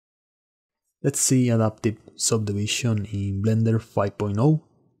Let's see adaptive subdivision in Blender 5.0.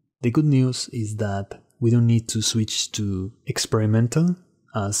 The good news is that we don't need to switch to experimental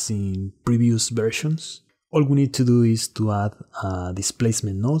as in previous versions. All we need to do is to add a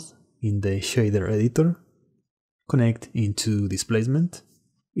displacement node in the shader editor, connect into displacement.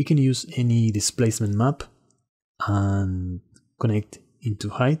 We can use any displacement map and connect into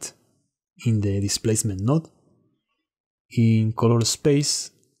height in the displacement node. In color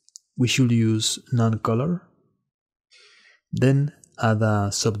space, we should use non-color. Then add a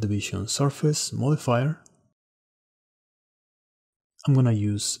subdivision surface modifier. I'm gonna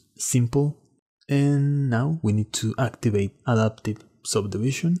use simple. And now we need to activate adaptive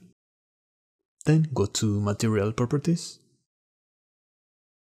subdivision. Then go to material properties.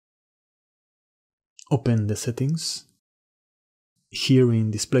 Open the settings. Here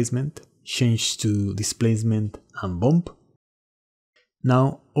in displacement, change to displacement and bump.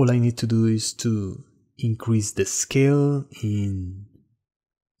 Now all I need to do is to increase the scale in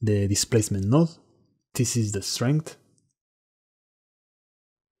the displacement node. This is the strength.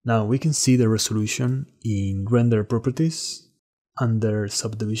 Now we can see the resolution in render properties. Under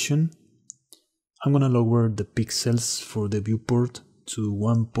subdivision, I'm gonna lower the pixels for the viewport to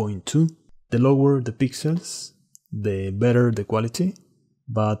 1.2. The lower the pixels, the better the quality,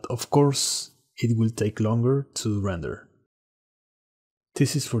 but of course it will take longer to render.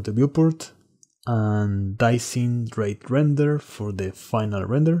 This is for the viewport, and dicing rate render for the final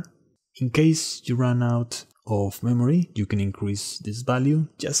render. In case you run out of memory, you can increase this value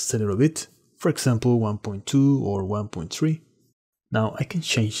just a little bit, for example 1.2 or 1.3. Now I can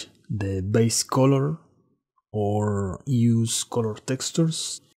change the base color or use color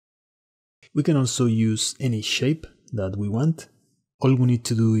textures. We can also use any shape that we want. All we need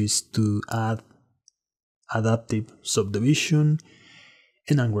to do is to add adaptive subdivision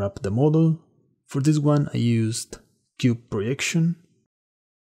and unwrap the model. For this one I used cube projection.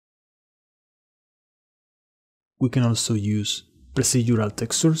 We can also use procedural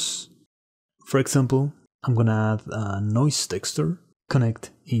textures. For example, I'm gonna add a noise texture,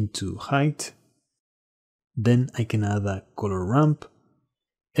 connect into height, then I can add a color ramp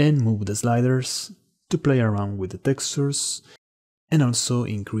and move the sliders to play around with the textures and also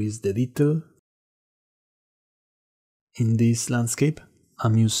increase the detail. In this landscape,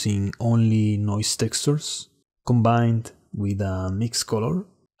 I'm using only noise textures combined with a mixed color.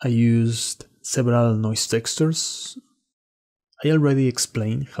 I used several noise textures. I already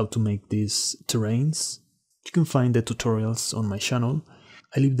explained how to make these terrains. You can find the tutorials on my channel.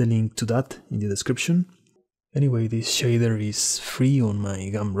 I leave the link to that in the description. Anyway, this shader is free on my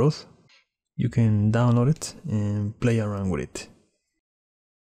Gumroad. You can download it and play around with it.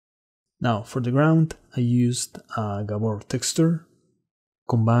 Now for the ground, I used a Gabor texture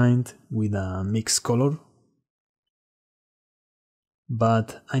combined with a mixed color.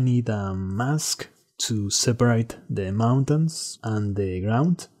 But I need a mask to separate the mountains and the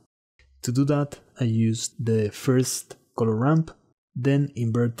ground. To do that, I used the first color ramp, then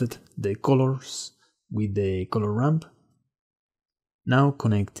inverted the colors with the color ramp. Now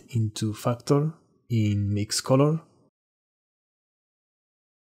connect into factor in mix color.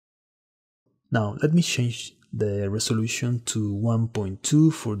 Now let me change the resolution to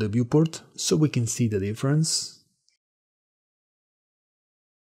 1.2 for the viewport so we can see the difference.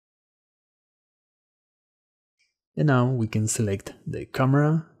 And now we can select the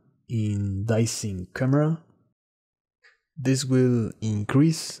camera in dicing camera. This will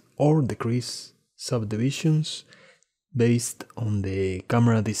increase or decrease subdivisions based on the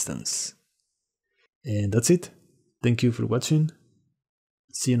camera distance. And that's it. Thank you for watching.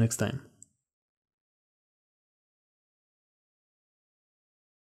 See you next time.